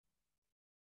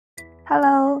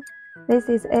Hello, this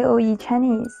is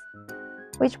AoeChinese,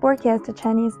 which broadcasts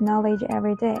Chinese knowledge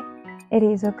every day. It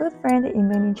is a good friend in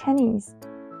learning Chinese.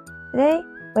 Today,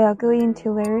 we are going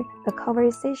to learn the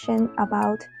conversation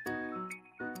about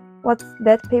what's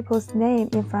that people's name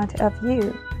in front of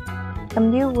you, some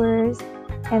new words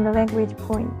and the language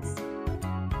points.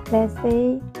 Let's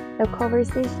see the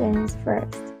conversations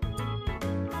first.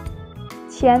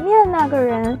 前面那个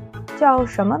人叫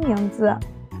什么名字？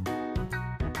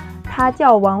他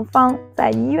叫王芳，在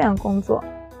医院工作。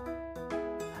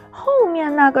后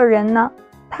面那个人呢？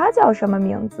他叫什么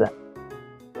名字？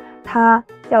他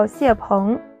叫谢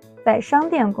鹏，在商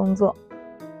店工作。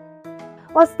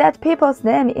What's that people's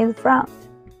name in front?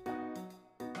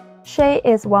 She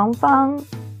is Wang Fang,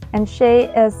 and she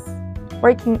is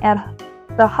working at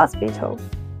the hospital.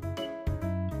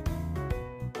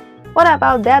 What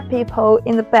about that people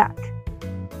in the back?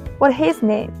 What's his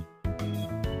name?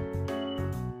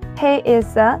 He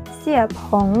is Xie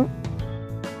Peng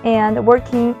and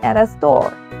working at a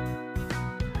store.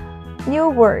 New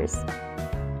words.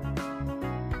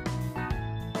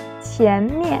 前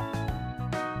面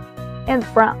in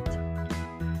front.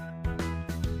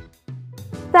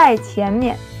 在前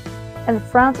面 in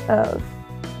front of.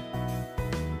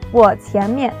 我前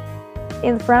面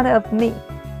in front of me.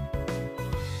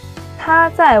 他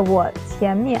在我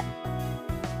前面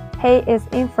He is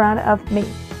in front of me.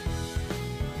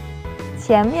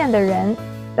 前面的人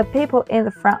the people in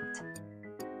the front.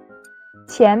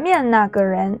 前面那个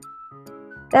人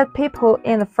the people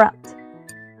in the front.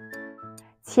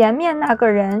 前面那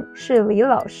个人是李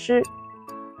老师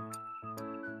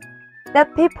The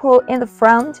people in the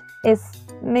front is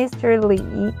Mr.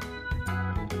 Li.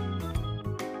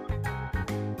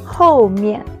 后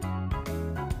面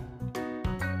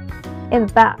in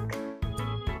the back.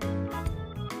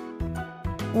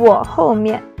 我后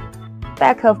面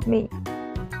back of me.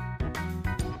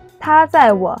 他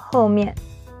在我后面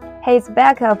He's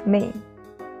back of me.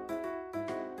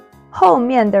 后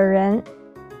面的人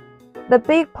The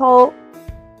people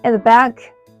in the back.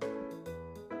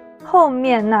 后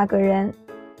面那个人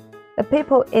The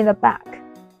people in the back.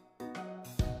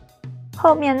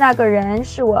 后面那个人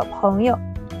是我朋友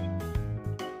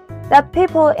The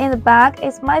people in the back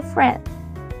is my friend.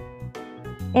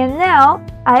 And now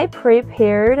I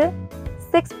prepared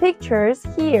 6 pictures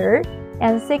here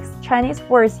and 6 Chinese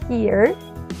words here.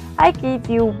 I give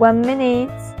you 1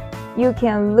 minute. You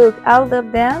can look all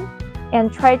of them and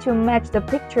try to match the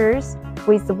pictures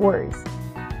with the words.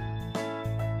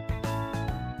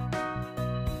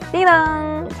 Ding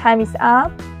dong, time is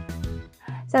up.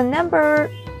 So number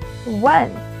 1,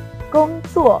 工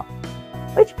作.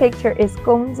 Which picture is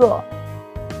工作?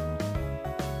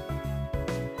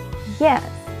 Yes.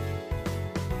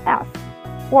 F,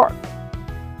 work.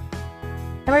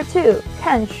 Number 2,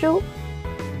 看书.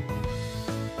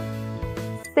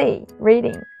 C,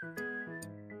 reading.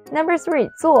 Number 3,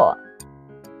 坐.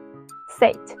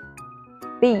 Sit.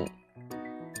 B.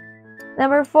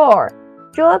 Number 4,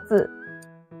 桌子.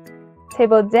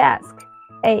 Table, desk.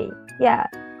 A, yeah.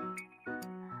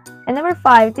 And number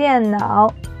 5, 电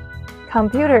脑.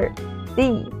 Computer.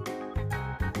 D.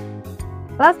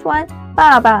 Last one,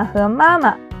 爸爸和妈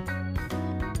妈.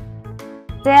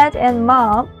 Dad and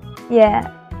mom.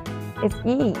 Yeah, it's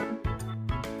E.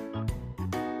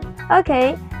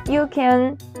 Okay, you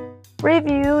can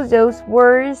review those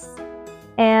words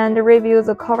and review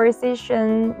the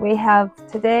conversation we have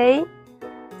today.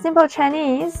 Simple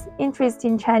Chinese,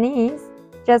 interesting Chinese,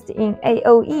 just in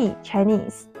AoE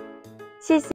Chinese. 谢谢。